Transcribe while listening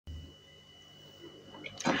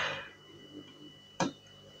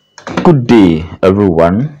Good day,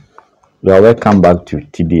 everyone. You are welcome back to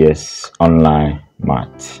TDS Online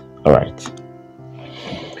Math. All right.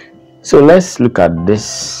 So let's look at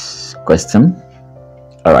this question.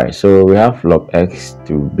 All right. So we have log x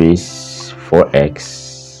to base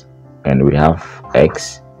 4x, and we have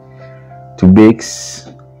x to base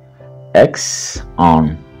x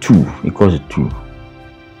on 2 equals to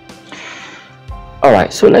 2. All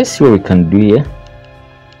right. So let's see what we can do here.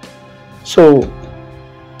 So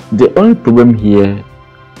the only problem here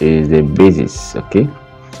is the basis. Okay,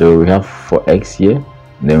 so we have 4x here,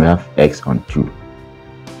 then we have x on 2.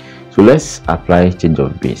 So let's apply change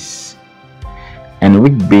of base. And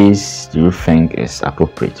which base do you think is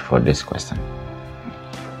appropriate for this question?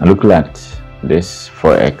 And look at this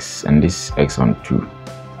 4x and this x on 2.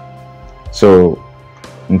 So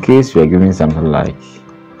in case we are given something like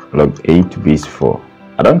log a to base 4,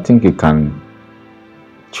 I don't think you can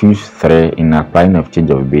choose 3 in applying of change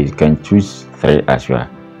of base. You can choose 3 as your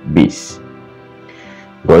base,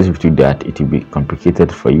 because if you do that, it will be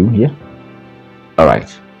complicated for you here. All right,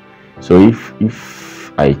 so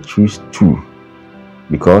if I choose 2,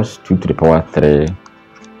 because 2 to the power 3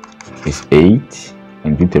 is 8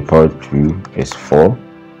 and 2 to the power 2 is 4,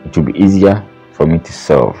 it will be easier for me to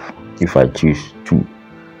solve if I choose 2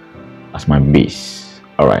 as my base.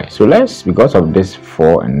 All right, so let's, because of this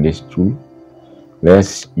 4 and this 2,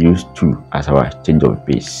 let's use 2 as our change of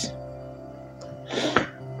base.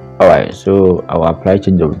 All right, so I will apply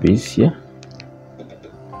change of base here.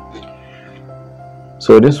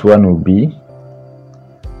 So this one will be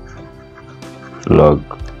log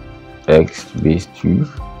x to base 2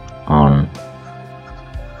 on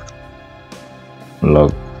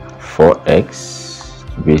log 4x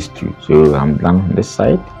to base 2. So I'm done on this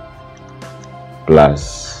side,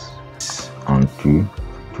 plus on 2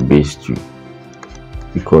 to base 2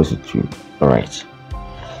 equals to 2. All right,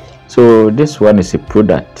 so this one is a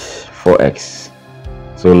product 4x,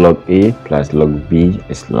 so log a plus log b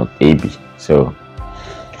is log ab. So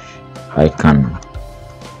I can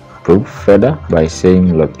prove further by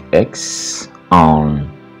saying log x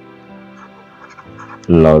on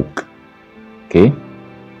log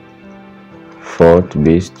 4 to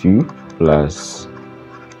base 2 plus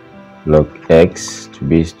log x to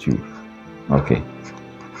base 2. Okay,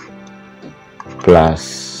 plus,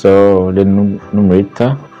 so the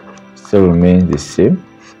numerator still remains the same.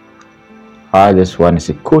 This one is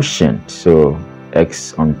a quotient, so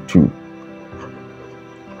x on 2,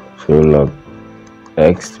 so log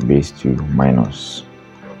x to base 2 minus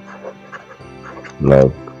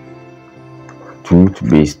log 2 to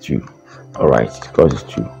base 2. All right, because it's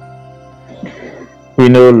 2. We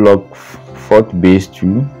know log 4 to base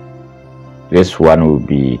 2, this one will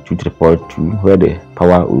be 2 to the power 2, where the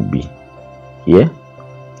power will be here.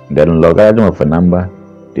 Then logarithm of a number,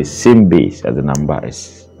 the same base as the number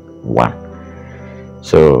is 1.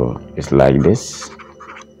 So it's like this,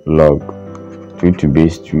 log 2 to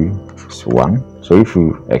base 2 is 1. So if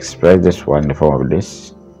you express this one in the form of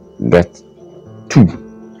this, get 2.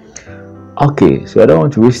 Okay, so I don't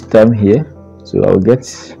want to waste time here, so I'll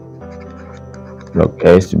get log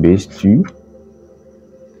s to base 2.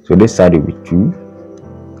 So this side will be 2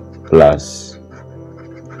 plus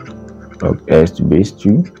log s to base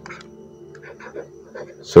 2.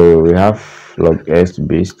 So we have log s to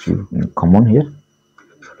base 2 in common here,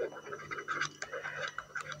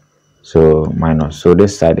 so minus, so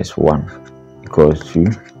this side is 1 equals to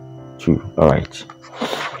 2. All right,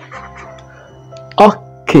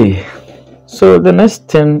 okay, so the next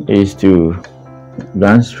thing is to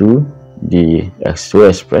run through the x2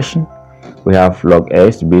 expression. We have log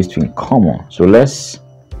s to base 2 in common, so let's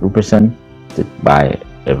represent it by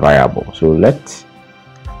a variable. So log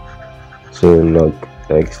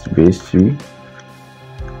x to base 2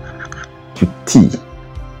 to t.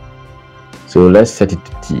 So let's set it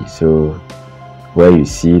to t. So where you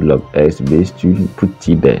see log x to base 2, you put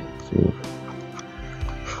t there. So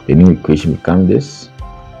the new equation becomes this,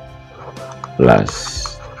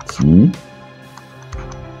 plus t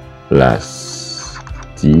plus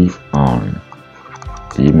t on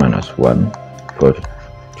t minus 1 equals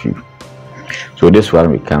 2. So this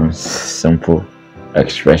one becomes simple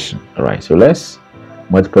expression. All right, so let's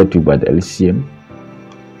multiply 2 by the LCM.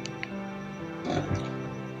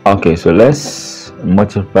 Okay, so let's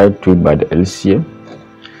multiply 2 by the LCM.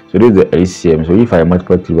 So this is the LCM. So if I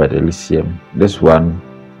multiply 2 by the LCM, this one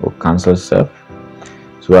will cancel itself.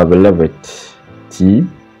 So I will leave it t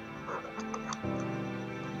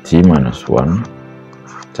minus 1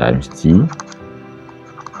 times t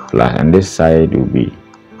plus, and this side will be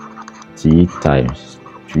t times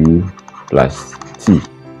 2 plus t.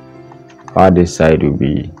 This side will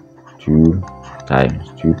be 2 times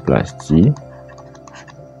 2 plus t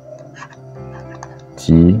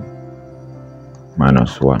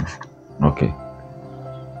minus 1. Okay,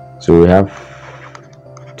 so we have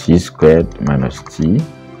t squared minus t,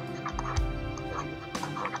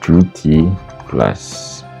 2t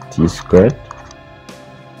plus t squared.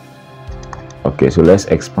 Okay, so let's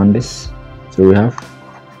expand this. So we have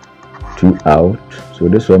 2 out, so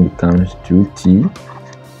this one becomes 2t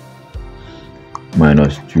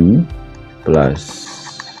minus 2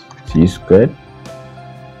 plus t squared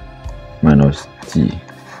minus t.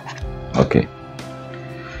 Okay,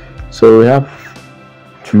 so we have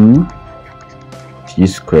 2 t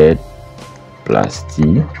squared plus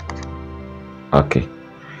t. Okay,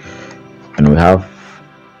 and we have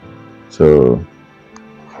so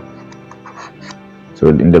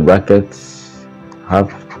in the brackets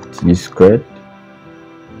have t squared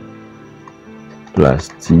plus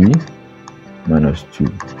t minus 2.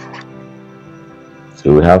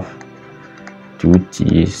 So we have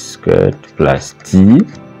 2t squared plus t,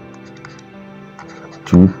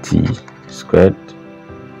 2t squared,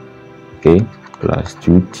 okay, plus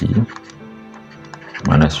 2t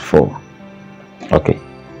minus 4. Okay,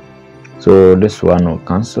 so this one will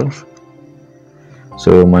cancel.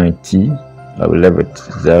 So my t, I will leave it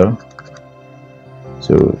 0.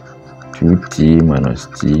 So 2t minus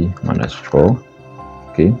t minus 4.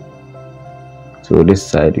 Okay, so this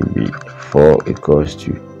side will be 4 equals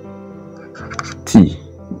to t.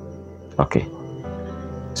 Okay,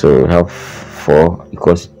 so we have 4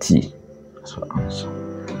 equals to t. So answer.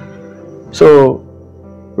 So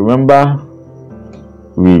remember,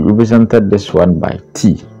 we represented this one by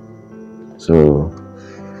t. So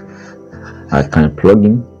I can plug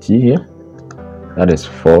in t here. That is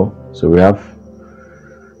 4. So we have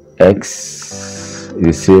x is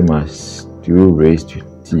the same as 2 raised to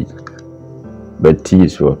t, but t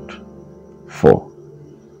is what? 4.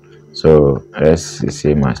 So s is the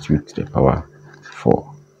same as 2 to the power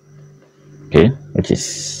 4. Okay, which is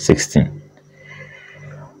 16.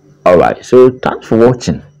 Alright, so thanks for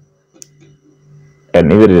watching.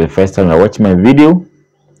 And if it is the first time you're watching my video,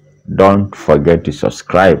 don't forget to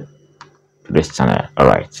subscribe to this channel.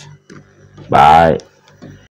 Alright, bye.